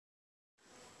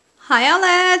Hi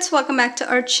Alex, welcome back to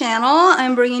our channel.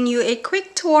 I'm bringing you a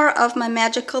quick tour of my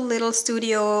magical little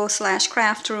studio slash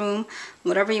craft room,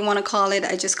 whatever you want to call it.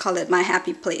 I just call it my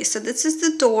happy place. So this is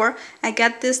the door. I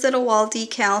got this little wall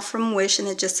decal from Wish and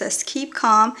it just says keep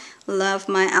calm, love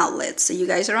my outlet. So you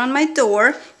guys are on my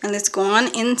door and let's go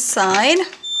on inside.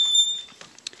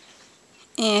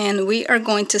 And we are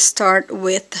going to start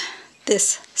with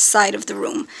this side of the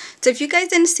room. So if you guys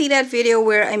didn't see that video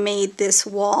where I made this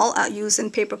wall using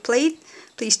paper plate,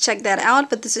 please check that out.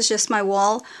 But this is just my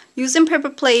wall using paper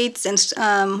plates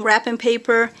and wrapping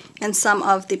paper and some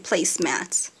of the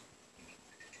placemats.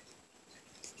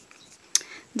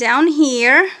 Down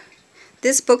here,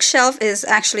 this bookshelf is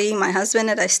actually my husband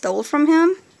that I stole from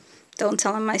him. Don't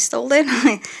tell him I stole it.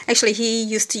 Actually, he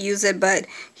used to use it, but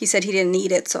he said he didn't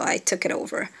need it, so I took it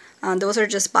over. Those are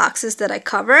just boxes that I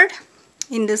covered.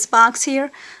 In this box here,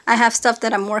 I have stuff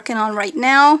that I'm working on right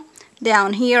now.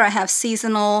 Down here, I have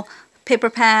seasonal paper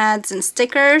pads and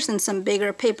stickers and some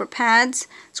bigger paper pads,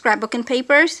 scrapbooking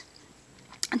papers.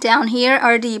 Down here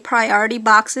are the priority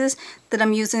boxes that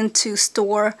I'm using to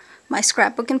store my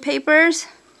scrapbooking papers.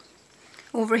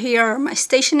 Over here are my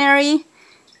stationery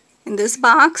in this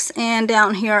box, and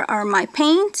down here are my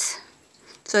paints.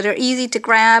 So they're easy to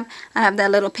grab. I have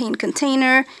that little paint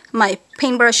container. My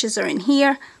paintbrushes are in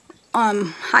here.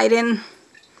 Hiding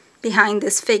behind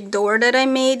this fake door that I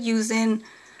made using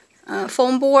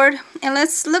foam board. And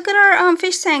let's look at our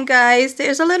fish tank, guys.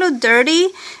 There's a little dirty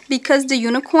because the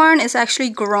unicorn is actually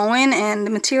growing and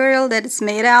the material that it's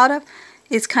made out of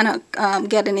is kind of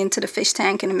getting into the fish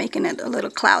tank and making it a little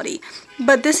cloudy.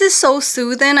 But this is so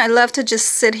soothing. I love to just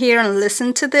sit here and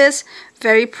listen to this.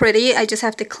 Very pretty. I just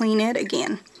have to clean it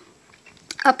again.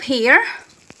 Up here,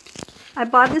 I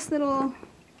bought this little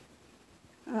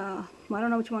I don't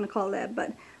know what you want to call that,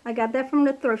 but I got that from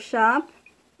the thrift shop,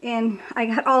 and I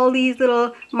got all these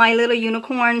little My Little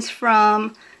Unicorns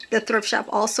from the thrift shop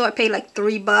also. I paid like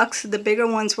 $3. The bigger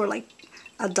ones were like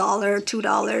 $1,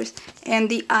 $2, and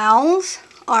the owls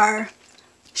are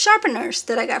sharpeners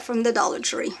that I got from the Dollar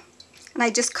Tree, and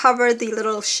I just covered the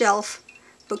little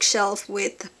bookshelf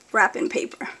with wrapping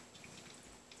paper.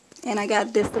 And I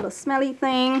got this little smelly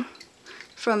thing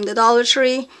from the Dollar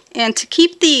Tree, and to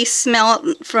keep the smell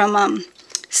from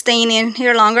staying in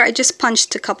here longer, I just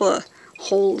punched a couple of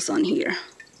holes on here.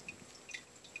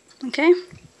 Okay,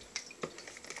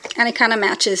 and it kind of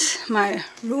matches my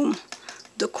room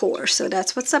decor. So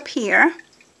that's what's up here.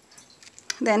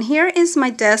 Then here is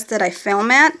my desk that I film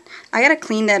at. I gotta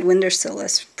clean that windowsill.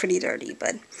 It's pretty dirty,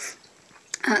 but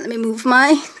let me move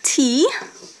my tea.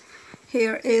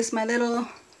 Here is my little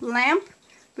lamp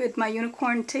with my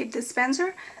unicorn tape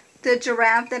dispenser, the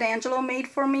giraffe that Angelo made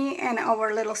for me, and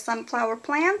our little sunflower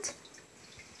plant.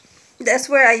 That's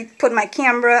where I put my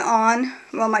camera on,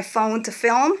 well, my phone to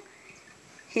film.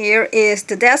 Here is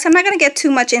the desk. I'm not going to get too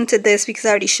much into this because I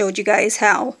already showed you guys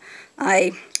how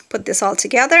I put this all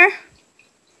together.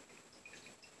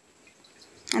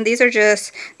 And these are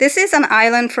just, this is an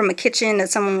island from a kitchen that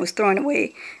someone was throwing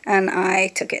away, and I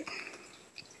took it.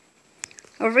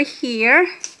 Over here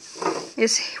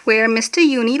is where Mr.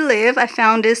 Uni live. I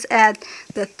found this at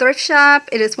the thrift shop.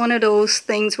 It is one of those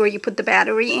things where you put the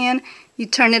battery in, you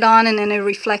turn it on, and then it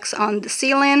reflects on the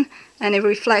ceiling, and it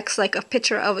reflects like a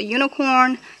picture of a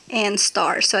unicorn and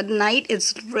stars. So at night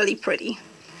it's really pretty.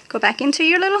 Go back into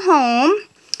your little home.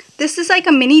 This is like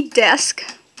a mini desk.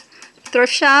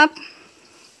 Thrift shop.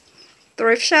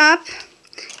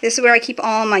 This is where I keep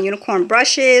all my unicorn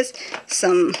brushes,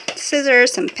 some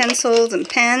scissors, some pencils and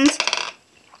pens.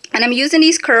 And I'm using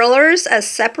these curlers as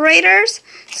separators.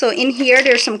 So in here,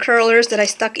 there's some curlers that I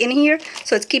stuck in here.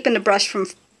 So it's keeping the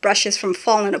brushes from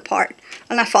falling apart.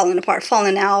 Well, not falling apart,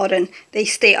 falling out, and they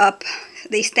stay up.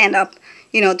 They stand up,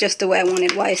 you know, just the way I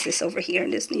wanted. Why is this over here?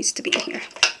 And this needs to be in here.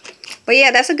 But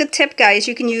yeah, that's a good tip, guys.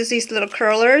 You can use these little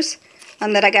curlers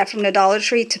that I got from the Dollar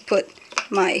Tree to put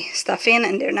my stuff in,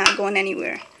 and they're not going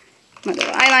anywhere. My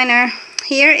little eyeliner.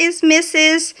 Here is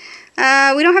Mrs.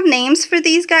 We don't have names for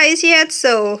these guys yet,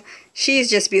 so she's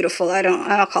just beautiful.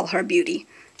 I'll call her Beauty,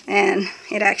 and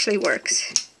it actually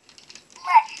works.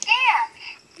 Let's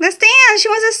dance. Let's dance. She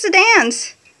wants us to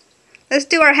dance. Let's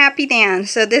do our happy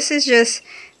dance. So this is just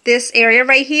this area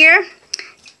right here.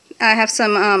 I have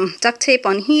some duct tape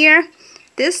on here.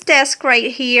 This desk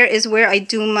right here is where I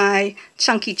do my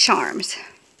chunky charms.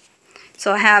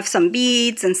 So I have some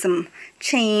beads and some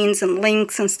chains and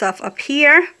links and stuff up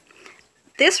here.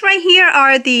 This right here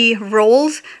are the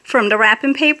rolls from the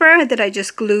wrapping paper that I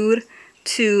just glued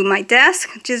to my desk.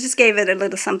 Just gave it a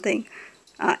little something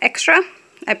extra.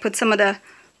 I put some of the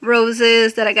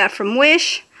roses that I got from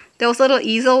Wish. Those little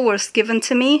easel was given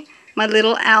to me My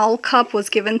little owl cup was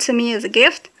given to me as a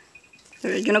gift.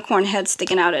 There's a unicorn head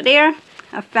sticking out of there.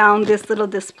 I found this little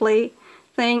display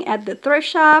thing at the thrift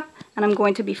shop, and I'm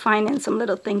going to be finding some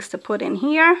little things to put in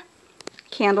here.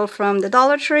 Candle from the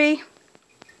Dollar Tree,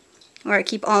 where I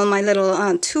keep all my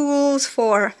little tools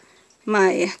for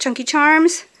my Chunky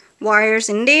Charms. Wires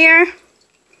in there.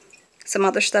 Some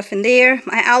other stuff in there.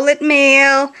 My outlet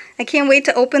mail. I can't wait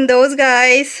to open those,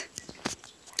 guys.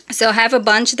 So I have a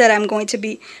bunch that I'm going to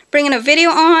be bringing a video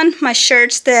on. My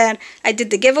shirts that I did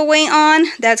the giveaway on,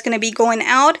 that's going to be going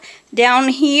out. Down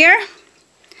here,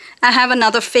 I have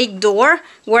another fake door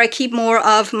where I keep more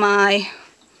of my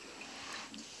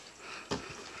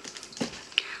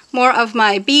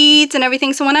beads and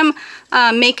everything. So when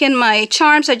I'm making my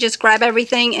charms, I just grab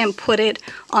everything and put it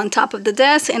on top of the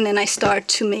desk, and then I start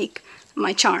to make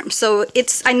my charms. So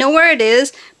I know where it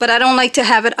is, but I don't like to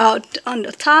have it out on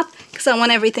the top because I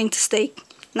want everything to stay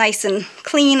nice and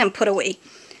clean and put away.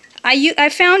 I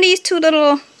found these two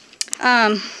little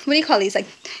what do you call these, like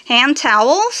hand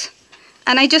towels,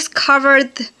 and I just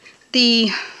covered the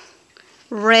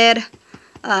red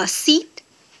seat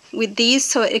with these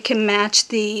so it can match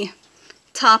the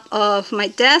top of my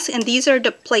desk. And these are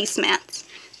the placemats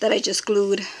that I just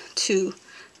glued to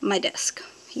my desk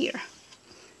here.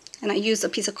 And I used a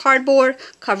piece of cardboard,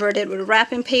 covered it with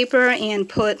wrapping paper, and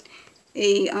put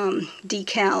a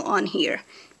decal on here.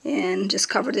 And just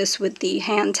covered this with the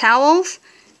hand towels.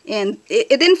 And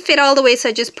it didn't fit all the way, so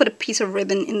I just put a piece of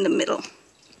ribbon in the middle.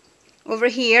 Over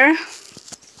here,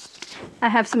 I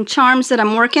have some charms that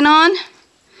I'm working on.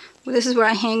 Well, this is where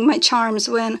I hang my charms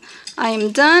when I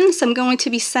am done. So I'm going to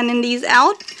be sending these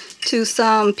out to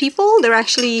some people. They're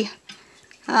actually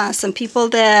some people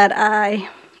that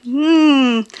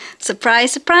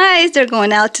surprise, surprise, they're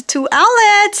going out to 2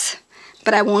 outlets,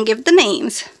 but I won't give the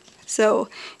names. So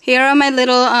here are my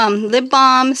little lip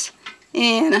balms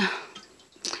and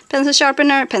pencil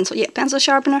sharpener.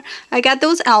 I got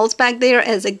those owls back there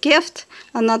as a gift,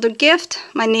 another gift.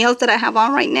 My nails that I have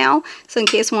on right now, so in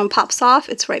case one pops off,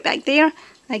 it's right back there.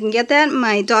 I can get that.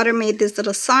 My daughter made this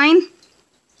little sign.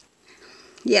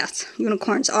 Yes,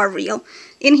 unicorns are real.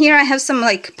 In here I have some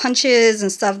like punches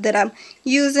and stuff that I'm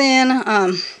using,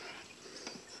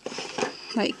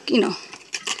 like, you know,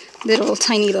 little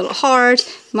tiny little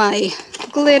hearts, my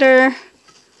glitter.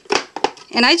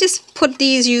 And I just put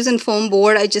these using foam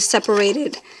board. I just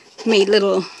separated, made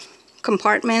little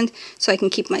compartment so I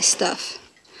can keep my stuff.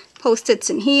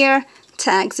 Post-its in here,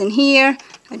 tags in here.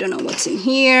 I don't know what's in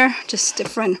here, just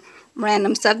different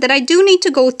random stuff that I do need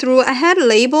to go through. I had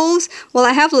labels. Well,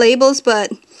 I have labels,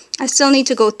 but I still need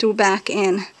to go through back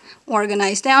and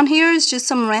organize. Down here is just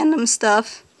some random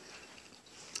stuff.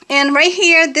 And right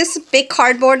here, this big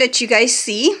cardboard that you guys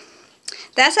see,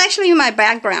 that's actually my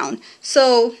background.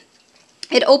 So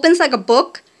it opens like a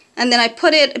book, and then I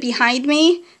put it behind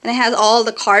me, and it has all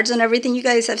the cards and everything you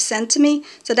guys have sent to me.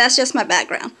 So that's just my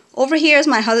background. Over here is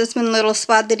my husband's little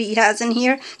spot that he has in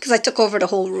here because I took over the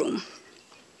whole room.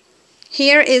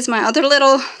 Here is my other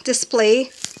little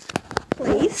display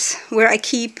place where I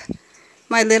keep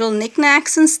my little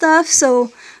knickknacks and stuff.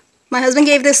 So my husband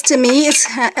gave this to me.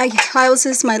 It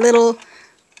houses my little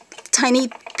tiny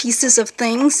pieces of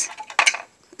things.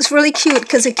 It's really cute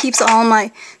because it keeps all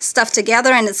my stuff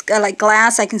together, and it's got like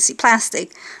glass. I can see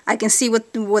plastic. I can see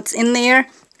what's in there.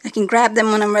 I can grab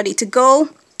them when I'm ready to go.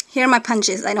 Here are my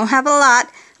punches. I don't have a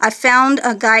lot. I found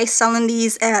a guy selling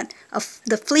these at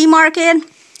the flea market.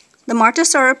 The Martha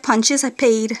Stewart punches I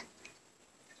paid,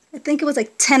 I think it was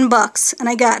like 10 bucks. And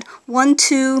I got 1,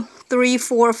 2, 3,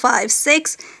 4, 5,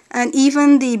 6. And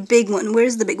even the big one.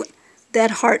 Where's the big one?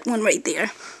 That heart one right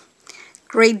there.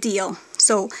 Great deal.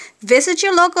 So visit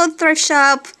your local thrift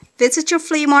shop. Visit your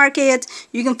flea market.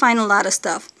 You can find a lot of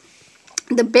stuff.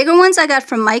 The bigger ones I got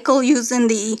from Michael using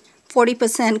the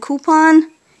 40%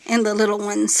 coupon. And the little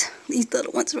ones. These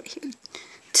little ones right here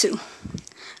too.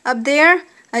 Up there,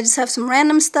 I just have some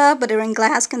random stuff, but they're in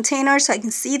glass containers so I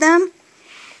can see them.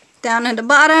 Down at the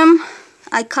bottom,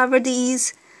 I cover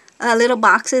these little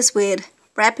boxes with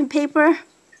wrapping paper.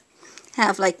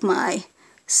 Have like my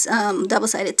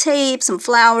double-sided tape, some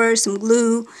flowers, some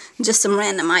glue, and just some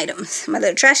random items. My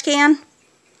little trash can.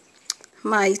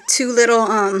 My 2 little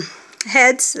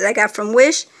heads that I got from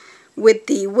Wish with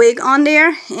the wig on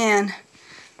there. And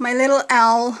my little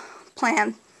owl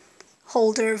plant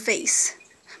holder vase.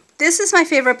 This is my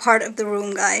favorite part of the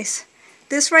room, guys.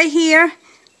 This right here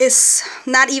is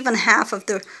not even half of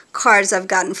the cards I've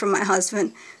gotten from my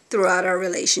husband throughout our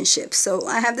relationship. So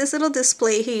I have this little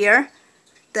display here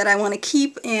that I want to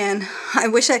keep, and I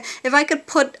wish if I could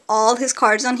put all his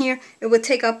cards on here, it would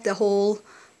take up the whole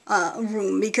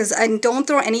room, because I don't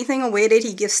throw anything away that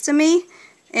he gives to me.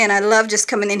 And I love just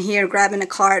coming in here, grabbing a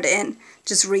card, and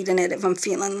just reading it if I'm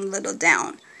feeling a little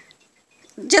down.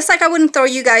 Just like I wouldn't throw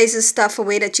you guys' stuff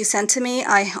away that you sent to me,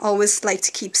 I always like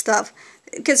to keep stuff.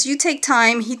 Because you take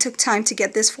time, he took time to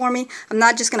get this for me. I'm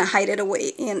not just going to hide it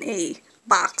away in a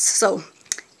box. So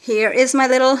here is my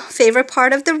little favorite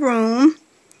part of the room.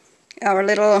 Our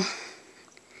little...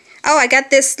 Oh, I got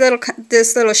this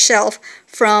little shelf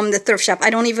from the thrift shop. I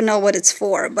don't even know what it's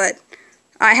for, but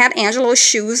I had Angelo's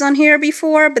shoes on here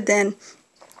before, but then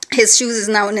his shoes is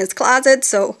now in his closet,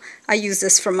 so I use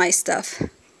this for my stuff.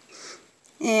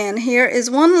 And here is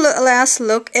one last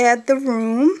look at the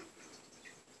room.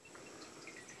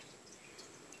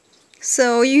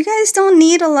 So you guys don't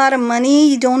need a lot of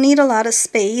money, you don't need a lot of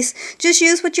space. Just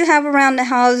use what you have around the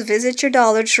house, visit your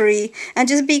Dollar Tree, and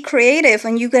just be creative,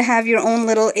 and you could have your own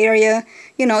little area,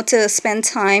 you know, to spend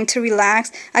time, to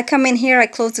relax. I come in here, I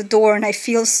close the door, and I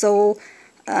feel so,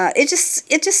 it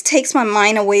just takes my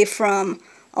mind away from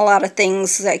a lot of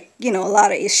things, like, you know, a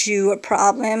lot of issue or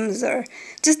problems or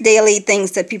just daily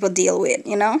things that people deal with,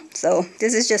 you know. So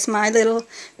this is just my little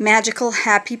magical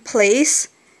happy place.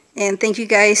 And thank you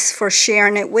guys for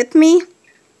sharing it with me.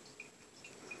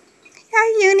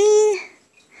 Hi, Uni.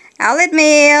 Outlet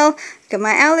mail. Got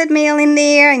my outlet mail in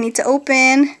there. I need to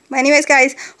open. But anyways,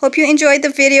 guys, hope you enjoyed the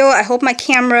video. I hope my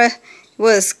camera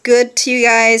was good to you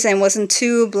guys and wasn't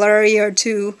too blurry or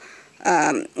too,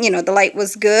 you know, the light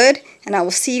was good. And I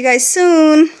will see you guys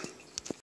soon.